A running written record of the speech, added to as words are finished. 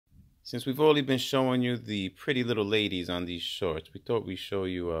Since we've only been showing you the pretty little ladies on these shorts, we thought we'd show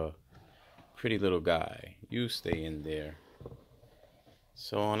you a pretty little guy. You stay in there.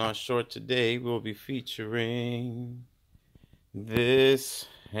 So on our short today, we'll be featuring this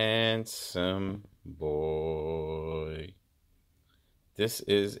handsome boy. This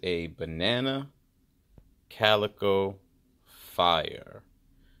is a banana calico fire.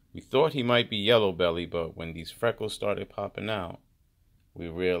 We thought he might be yellow belly, but when these freckles started popping out, we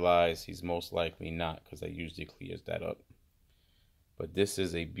realized he's most likely not, because I usually clears that up. But this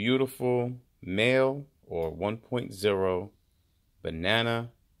is a beautiful male or 1.0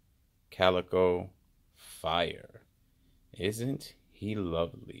 banana calico fire. Isn't he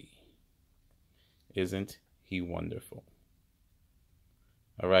lovely? Isn't he wonderful?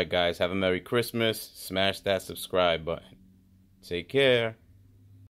 All right, guys, have a Merry Christmas. Smash that subscribe button. Take care.